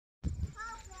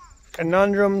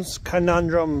Conundrums.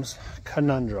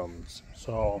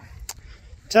 So,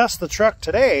 test the truck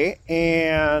today,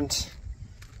 and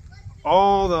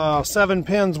all the 7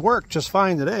 pins work just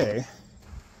fine today.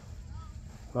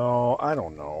 So, I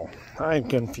don't know. I'm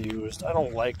confused. I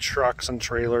don't like trucks and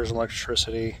trailers and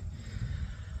electricity.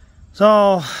 So,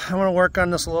 I'm going to work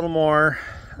on this a little more.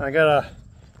 I got to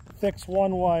fix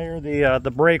one wire.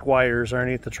 The brake wires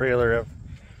underneath the trailer have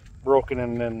broken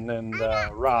and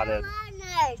rotted.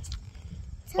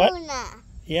 Tuna. What?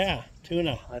 Yeah,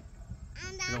 tuna. I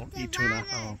don't eat tuna.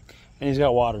 Oh. And he's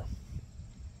got water.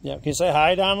 Yeah, can you say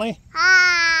hi, Donley?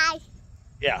 Hi.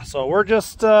 Yeah, so we're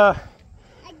just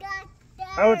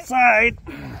outside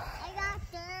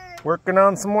working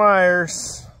on some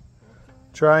wires.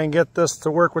 Try and get this to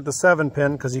work with the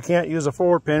 7-pin, because you can't use a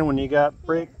 4-pin when you got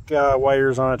brake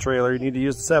wires on a trailer. You need to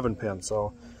use the 7-pin.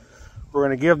 So we're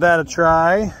going to give that a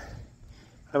try.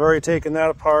 I've already taken that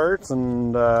apart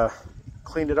and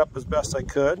cleaned it up as best I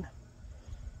could.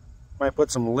 Might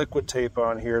put some liquid tape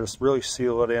on here to really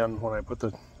seal it in when I put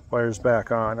the wires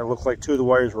back on. It looked like 2 of the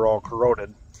wires were all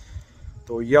corroded.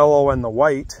 The yellow and the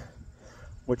white,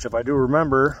 which if I do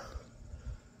remember,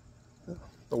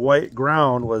 the white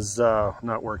ground was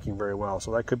not working very well.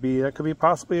 So that could be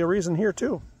possibly a reason here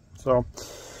too. So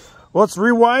let's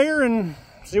rewire and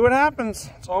see what happens.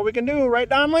 That's all we can do, right,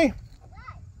 Donley?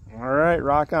 All right,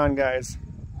 rock on, guys.